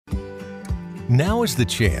Now is the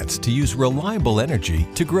chance to use reliable energy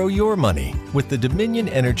to grow your money with the Dominion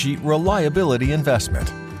Energy Reliability Investment.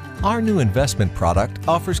 Our new investment product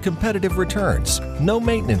offers competitive returns, no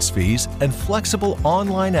maintenance fees, and flexible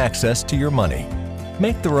online access to your money.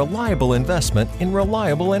 Make the reliable investment in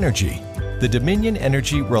reliable energy. The Dominion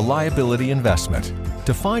Energy Reliability Investment.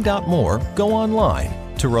 To find out more, go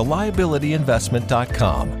online to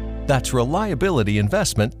reliabilityinvestment.com. That's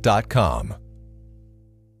reliabilityinvestment.com.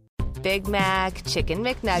 Big Mac, Chicken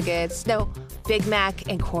McNuggets, no, Big Mac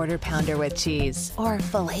and Quarter Pounder with cheese, or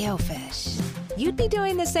Filet-O-Fish. You'd be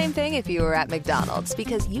doing the same thing if you were at McDonald's,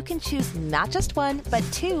 because you can choose not just one, but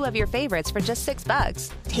two of your favorites for just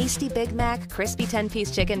 $6. Tasty Big Mac, crispy 10-piece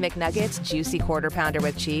Chicken McNuggets, juicy Quarter Pounder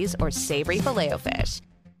with cheese, or savory Filet-O-Fish.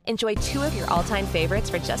 Enjoy two of your all-time favorites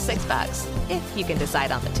for just $6, if you can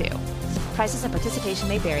decide on the two. Prices and participation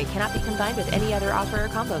may vary. Cannot be combined with any other offer or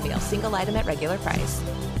combo meal. Single item at regular price.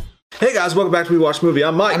 Hey guys, welcome back to We Watch Movie.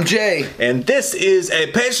 I'm Mike. I'm Jay. And this is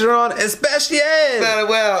a Patreon especial.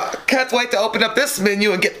 Well, can't wait to open up this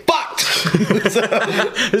menu and get fucked.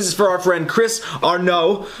 This is for our friend Chris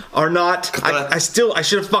Arnaud. I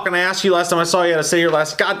should have fucking asked you last time I saw you how to say your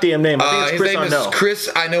last goddamn name. I think it's Chris Arnaud. His name is Chris.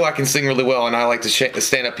 I know I can sing really well, and I like to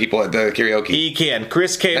stand up people at the karaoke. He can.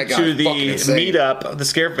 Chris came to the meetup, the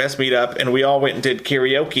Scarefest meetup, and we all went and did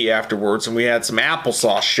karaoke afterwards, and we had some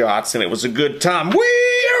applesauce shots, and it was a good time. Woo!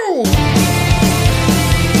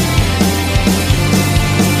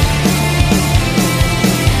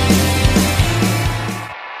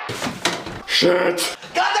 Shit.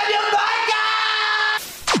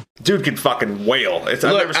 Dude can fucking wail.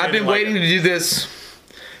 I've been waiting to do this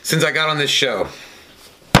since I got on this show.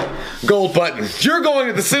 Gold button. You're going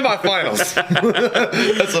to the semifinals.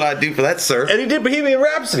 That's what I do for that, sir. And he did Bohemian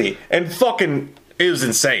Rhapsody. And fucking... It was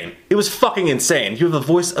insane. It was fucking insane. You have the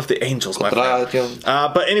voice of the angels, my friend.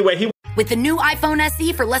 But anyway, With the new iPhone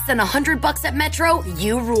SE for less than $100 at Metro,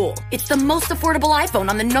 you rule. It's the most affordable iPhone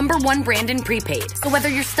on the #1 brand in prepaid. So whether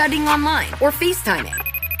you're studying online or FaceTiming.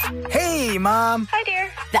 Hey, Mom. Hi,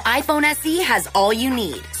 dear. The iPhone SE has all you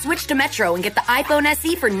need. Switch to Metro and get the iPhone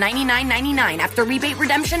SE for $99.99 after rebate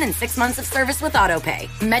redemption and 6 months of service with AutoPay.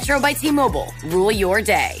 Metro by T-Mobile. Rule your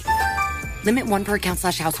day. Limit 1 per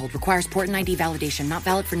account/household. Requires port and ID validation. Not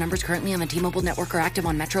valid for numbers currently on the T-Mobile network or active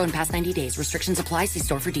on Metro in past 90 days. Restrictions apply. See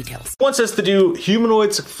store for details. Wants us to do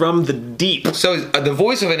Humanoids from the Deep. So the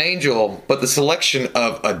voice of an angel, but the selection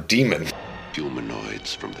of a demon.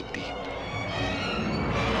 Humanoids from the Deep.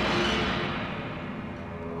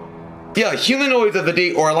 Yeah, humanoids of the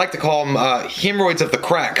deep, or I like to call them hemorrhoids of the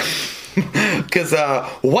crack. Because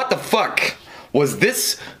what the fuck was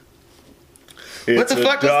this? What the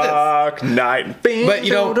fuck is this? Dark night. But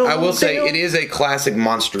you know, I will say it is a classic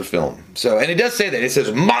monster film. So, and it does say that. It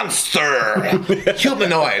says monster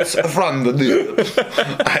humanoids from the deep.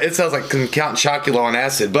 It sounds like Count Chocula on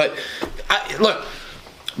acid. But look,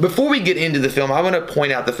 before we get into the film, I want to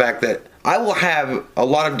point out the fact that I will have a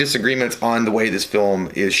lot of disagreements on the way this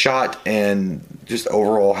film is shot and just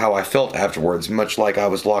overall how I felt afterwards, much like I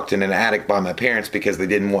was locked in an attic by my parents because they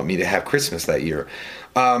didn't want me to have Christmas that year.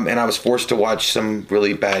 And I was forced to watch some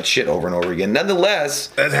really bad shit over and over again. Nonetheless...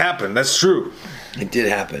 That happened. That's true. It did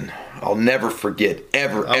happen. I'll never forget.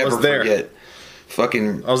 Ever there. forget.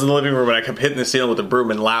 Fucking... I was in the living room and I kept hitting the ceiling with a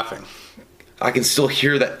broom and laughing. I can still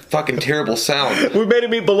hear that fucking terrible sound. We made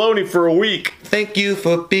him eat bologna for a week. Thank you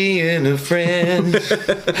for being a friend.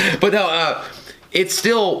 But no, it's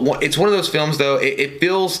one of those films, though. It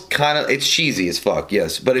feels kind of... It's cheesy as fuck,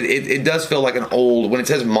 yes. But it does feel like an old... When it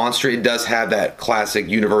says monster, it does have that classic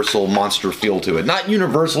Universal monster feel to it. Not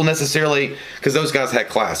Universal necessarily, because those guys had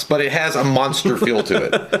class. But it has a monster feel to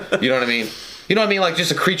it. You know what I mean? You know what I mean? Like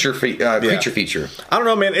just a creature feature. I don't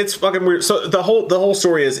know, man. It's fucking weird. So the whole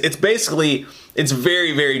story is it's basically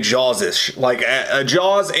very, very Jaws-ish. Like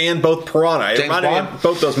Jaws and both Piranha. James Bond?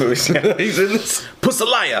 Both those movies. He's in this.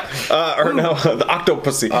 Pussalaya. The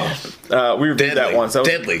Octopussy. Oh. We reviewed that one. So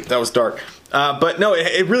Deadly. That was dark. But no,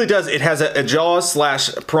 it really does. It has a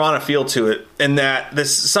Jaws/Piranha feel to it, in that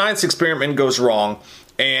this science experiment goes wrong.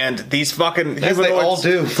 And these fucking humanoids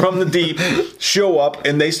from the deep show up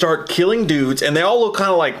and they start killing dudes, and they all look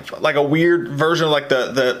kind of like a weird version of like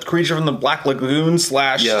the creature from the Black Lagoon /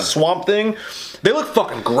 swamp thing. They look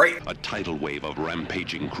fucking great. A tidal wave of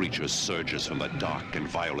rampaging creatures surges from the dark and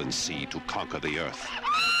violent sea to conquer the earth.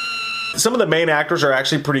 Some of the main actors are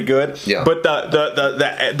actually pretty good, but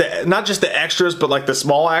the not just the extras, but like the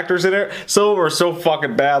small actors in it, some of them are so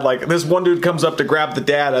fucking bad. Like this one dude comes up to grab the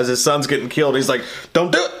dad as his son's getting killed. He's like,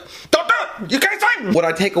 "Don't do it! Don't do it! You can't say What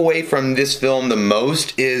I take away from this film the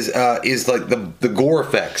most is like the gore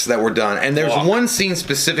effects that were done. And there's one scene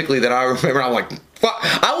specifically that I remember. I'm like, fuck,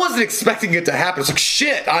 I wasn't expecting it to happen. It's like,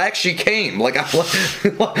 shit, I actually came. Like,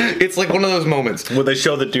 it's like one of those moments. Would they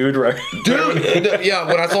show the dude, right? Dude, yeah,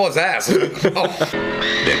 when I saw his ass.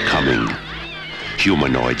 They're coming.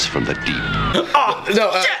 Humanoids from the deep.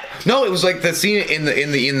 No, it was like the scene in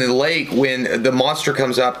the lake when the monster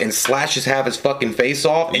comes up and slashes half his fucking face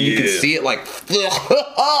off, and you can see it like.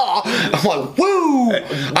 I'm like, woo!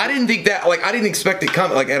 I didn't think that. Like, I didn't expect it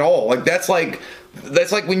come like at all. Like that's like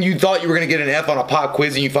when you thought you were gonna get an F on a pop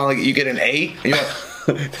quiz and you finally you get an A. And you're like,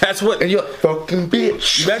 that's what. And you're like, fucking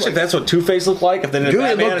bitch. Imagine if that's what Two-Face looked like. If then dude,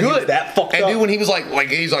 it looked good. That fucked and up. dude, when he was like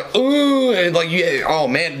he's like, ooh, and like, yeah, oh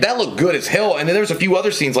man, that looked good as hell. And then there's a few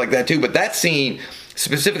other scenes like that too, but that scene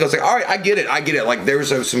specifically, I was like, all right, I get it. Like, there's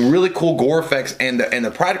some really cool gore effects, and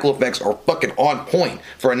the practical effects are fucking on point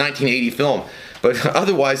for a 1980 film. But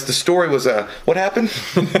otherwise, the story was what happened?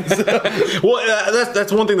 Well,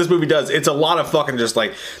 that's one thing this movie does. It's a lot of fucking just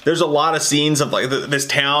like there's a lot of scenes of like this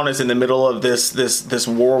town is in the middle of this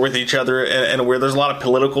war with each other, and where there's a lot of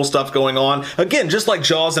political stuff going on. Again, just like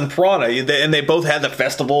Jaws and Piranha, and they both had the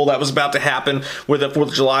festival that was about to happen with the 4th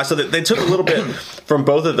of July, so that they took a little bit from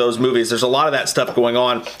both of those movies. There's a lot of that stuff going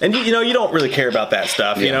on, and you know you don't really care about that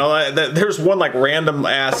stuff. Yeah. You know, there's one like random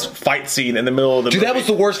ass fight scene in the middle of the movie. That was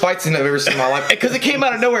the worst fight scene I've ever seen in my life. Because it came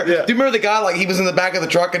out of nowhere. Yeah. Do you remember the guy, like, he was in the back of the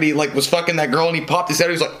truck and he, like, was fucking that girl and he popped his head.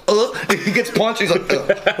 He was like, he gets punched. He's like,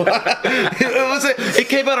 it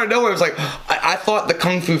came out of nowhere. It was like, I thought the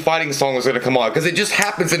Kung Fu fighting song was going to come on because it just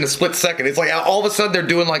happens in a split second. It's like all of a sudden they're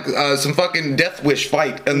doing, like, some fucking Death Wish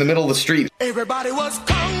fight in the middle of the street. Everybody was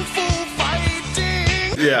Kung Fu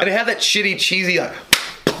fighting. Yeah. And it had that shitty, cheesy, like,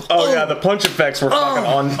 oh yeah, the punch effects were fucking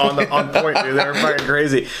on point, dude. They were fucking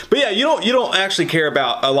crazy. But yeah, you don't actually care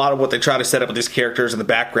about a lot of what they try to set up with these characters and the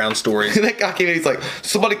background stories. That guy came in, he's like,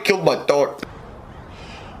 somebody killed my dog.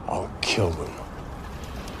 I'll kill them.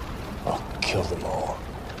 I'll kill them all.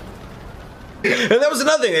 And that was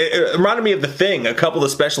another thing. It reminded me of The Thing, a couple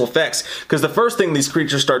of special effects. Because the first thing these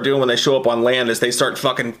creatures start doing when they show up on land is they start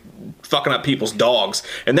fucking up people's dogs.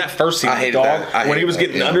 And that first scene, the dog, when he was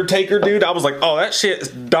getting Undertaker, dude, I was like, oh, that shit is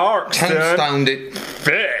dark, son. Tombstoned it.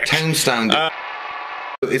 Tombstoned it.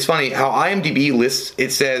 It's funny how IMDb lists,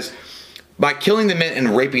 it says, by killing the men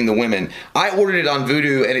and raping the women. I ordered it on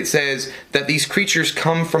Vudu, and it says that these creatures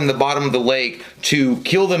come from the bottom of the lake to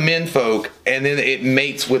kill the men folk, and then it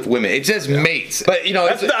mates with women. It says mates, but you know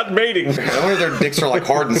that's not mating. I wonder if their dicks are like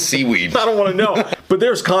hardened seaweed. I don't want to know. But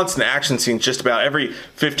there's constant action scenes just about every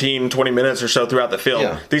 15, 20 minutes or so throughout the film.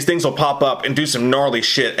 Yeah. These things will pop up and do some gnarly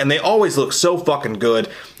shit, and they always look so fucking good.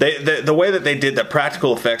 The way that they did the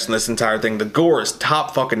practical effects in this entire thing, the gore is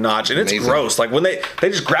top fucking notch, and it's amazing. Gross. Like when they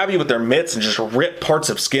just grab you with their mitts and just rip parts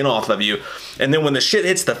of skin off of you, and then when the shit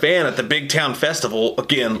hits the fan at the big town festival,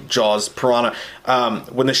 again, Jaws, Piranha,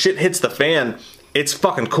 when the shit hits the fan, it's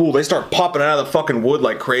fucking cool. They start popping out of the fucking wood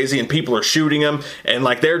like crazy, and people are shooting them, and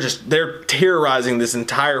like they're terrorizing this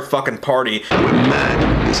entire fucking party. Where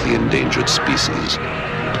man is the endangered species,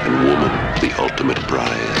 and woman the ultimate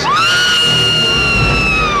prize.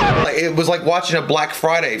 It was like watching a Black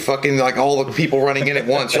Friday, fucking like all the people running in at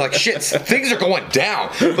once. You're like, shit, things are going down.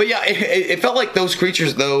 But yeah, it felt like those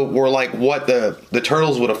creatures though were like what the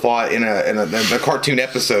turtles would have fought in a cartoon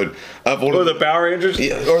episode of one of the Power Rangers.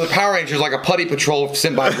 Yeah, or the Power Rangers, like a putty patrol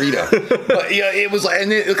sent by Rita. But yeah, it was, and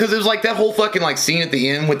because it was like that whole fucking like scene at the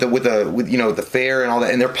end with you know the fair and all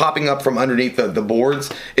that, and they're popping up from underneath the boards.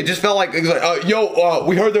 It just felt like it was like,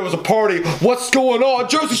 we heard there was a party. What's going on?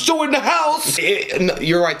 Josie's still in the house.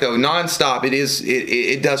 You're right though. Non-stop,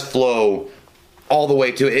 it does flow all the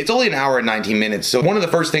way to it. It's only an hour and 19 minutes. So one of the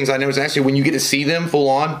first things I noticed actually when you get to see them full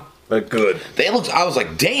on, they're good. I was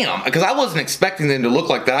like, damn, because I wasn't expecting them to look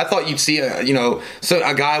like that. I thought you'd see a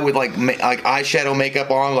guy with like eyeshadow makeup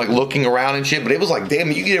on, like looking around and shit. But it was like,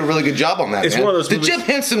 damn, you did a really good job on that. It's man. One of those. Did Jim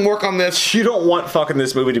Henson work on this? You don't want fucking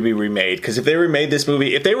this movie to be remade, because if they remade this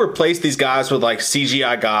movie, if they replaced these guys with like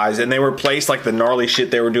CGI guys and they replaced like the gnarly shit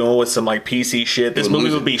they were doing with some like PC shit, this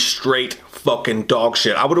movie would be straight fucking dog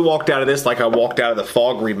shit. I would have walked out of this like I walked out of the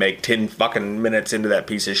Fog remake 10 fucking minutes into that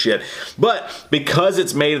piece of shit. But because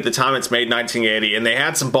it's made at the time it's made, 1980, and they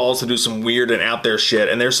had some balls to do some weird and out there shit,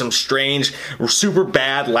 and there's some strange, super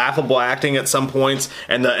bad, laughable acting at some points,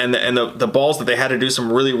 and the balls that they had to do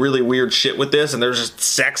some really, really weird shit with this, and there's just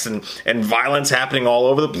sex and violence happening all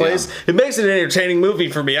over the place. Yeah. It makes it an entertaining movie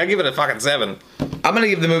for me. I give it a fucking 7. I'm gonna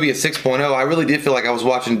give the movie a 6.0. I really did feel like I was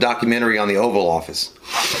watching a documentary on the Oval Office.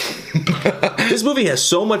 This movie has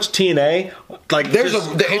so much TNA. Like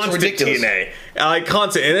it's ridiculous. TNA. like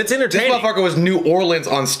constant, and it's entertaining. This motherfucker was New Orleans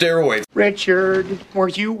on steroids. Richard, were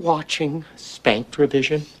you watching Spank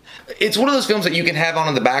Revision? It's one of those films that you can have on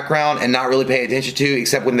in the background and not really pay attention to,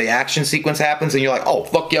 except when the action sequence happens and you're like, oh,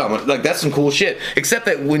 fuck yeah, like that's some cool shit. Except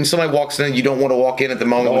that when somebody walks in, you don't want to walk in at the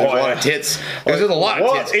moment when there's a lot of tits. Because there's a lot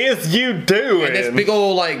of tits. What is you doing? And this big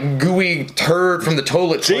old, like, gooey turd from the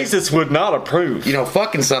toilet. Jesus would not approve. You know,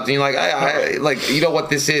 fucking something. You're like, like, you know what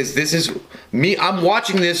this is? This is me. I'm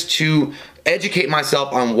watching this to educate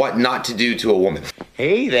myself on what not to do to a woman.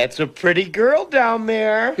 Hey, that's a pretty girl down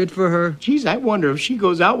there. Good for her. Geez, I wonder if she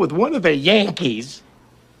goes out with one of the Yankees.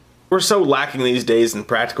 We're so lacking these days in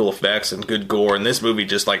practical effects and good gore, and this movie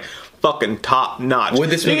just like fucking top notch. Would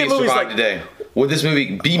this movie survive today? Would this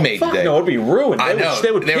movie be made today? No, it'd be ruined. I know.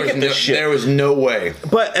 They would pick at this shit. There was no way.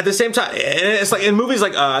 But at the same time, and it's like in movies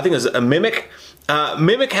like I think it was a Mimic.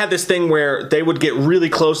 Mimic had this thing where they would get really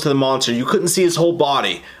close to the monster. You couldn't see his whole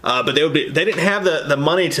body, but they didn't have the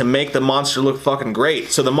money to make the monster look fucking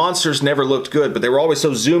great. So the monsters never looked good, but they were always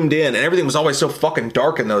so zoomed in, and everything was always so fucking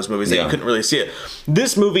dark in those movies that you couldn't really see it.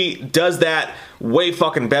 This movie does that way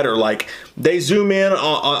fucking better. Like, they zoom in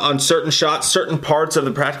on certain shots, certain parts of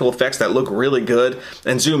the practical effects that look really good,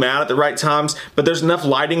 and zoom out at the right times, but there's enough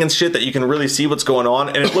lighting and shit that you can really see what's going on,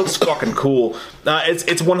 and it looks fucking cool. It's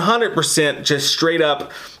 100% just straight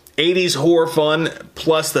up 80s horror fun,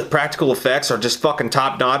 plus the practical effects are just fucking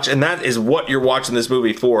top notch, and that is what you're watching this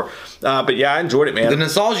movie for. But yeah, I enjoyed it, man. The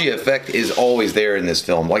nostalgia effect is always there in this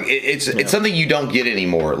film. Like, it's something you don't get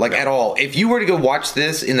anymore, like, at all. If you were to go watch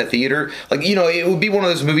this in the theater, like, you know, it would be one of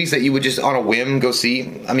those movies that you would just on a whim go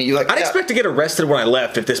see. I mean, you like. I'd expect to get arrested when I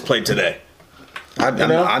left if this played today.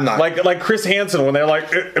 I'm not like Chris Hansen when they're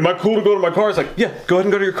like, "Am I cool to go to my car?" It's like, "Yeah, go ahead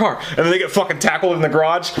and go to your car," and then they get fucking tackled in the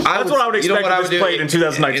garage. That's what I would expect if this played in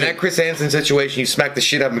 2019. In that Chris Hansen situation, you smack the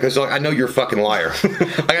shit out of him because you're like, I know you're a fucking liar.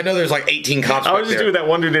 Like, I know there's like 18 cops. I was just doing that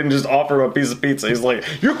one dude didn't just offer him a piece of pizza. He's like,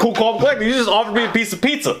 "You're cool, calm, collected. You just offered me a piece of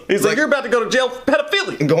pizza." He's like, "You're about to go to jail for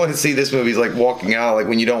pedophilia." And going to see this movie is like walking out, like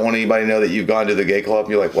when you don't want anybody to know that you've gone to the gay club.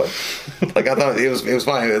 You're like, what? Like, I thought it was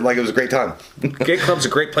fine. Like, it was a great time. Gay club's a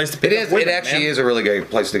great place to pick up women, It actually is a really great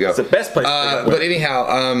place to go. It's the best place to pick up women. But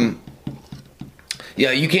anyhow,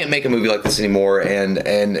 yeah, you can't make a movie like this anymore, and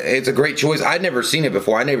it's a great choice. I'd never seen it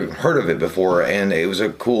before. I never even heard of it before, and it was a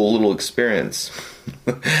cool little experience,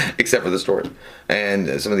 except for the story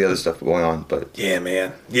and some of the other stuff going on. But yeah,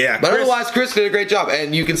 man, yeah. But otherwise, Chris did a great job,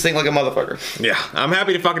 and you can sing like a motherfucker. Yeah, I'm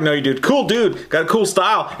happy to fucking know you, dude. Cool dude, got a cool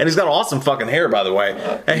style, and he's got awesome fucking hair, by the way.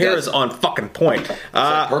 That hair is on fucking point.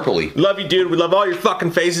 Like purpley. Love you, dude. We love all your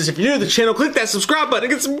fucking faces. If you're new to the channel, click that subscribe button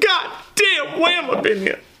and get some goddamn wham up in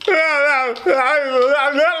here. You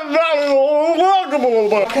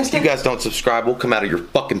guys don't subscribe, we'll come out of your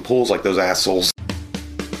fucking pools like those assholes.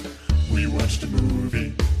 We watched a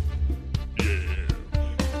movie. Yeah.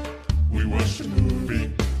 We watched a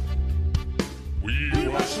movie. We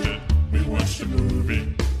watched it. We watched a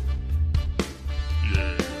movie.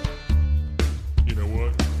 Yeah. You know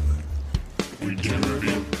what? We did a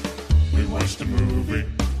review. We watched a movie.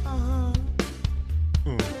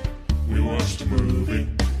 We watched a movie.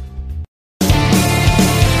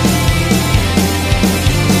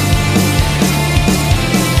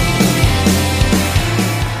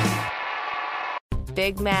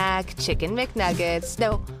 Big Mac, Chicken McNuggets,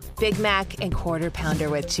 no, Big Mac and Quarter Pounder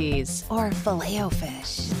with cheese, or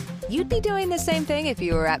Filet-O-Fish. You'd be doing the same thing if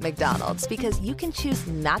you were at McDonald's, because you can choose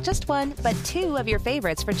not just one, but two of your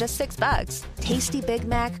favorites for just $6. Tasty Big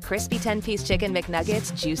Mac, crispy 10-piece Chicken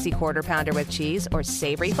McNuggets, juicy Quarter Pounder with cheese, or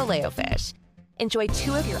savory Filet-O-Fish. Enjoy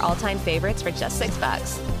two of your all-time favorites for just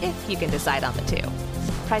 $6, if you can decide on the two.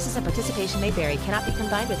 Prices and participation may vary, cannot be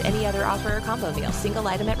combined with any other offer or combo meal, single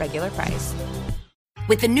item at regular price.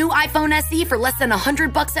 With the new iPhone SE for less than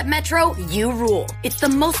 $100 at Metro, you rule. It's the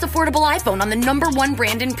most affordable iPhone on the #1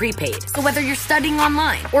 brand in prepaid. So whether you're studying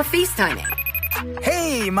online or FaceTiming.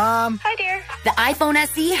 Hey, Mom. Hi, dear. The iPhone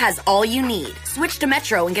SE has all you need. Switch to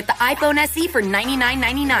Metro and get the iPhone SE for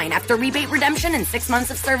 $99.99 after rebate redemption and 6 months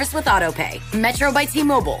of service with AutoPay. Metro by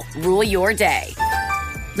T-Mobile. Rule your day.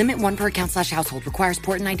 Limit 1 per account/household. Requires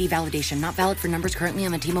port and ID validation. Not valid for numbers currently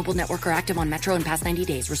on the T-Mobile network or active on Metro in past 90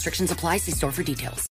 days. Restrictions apply. See store for details.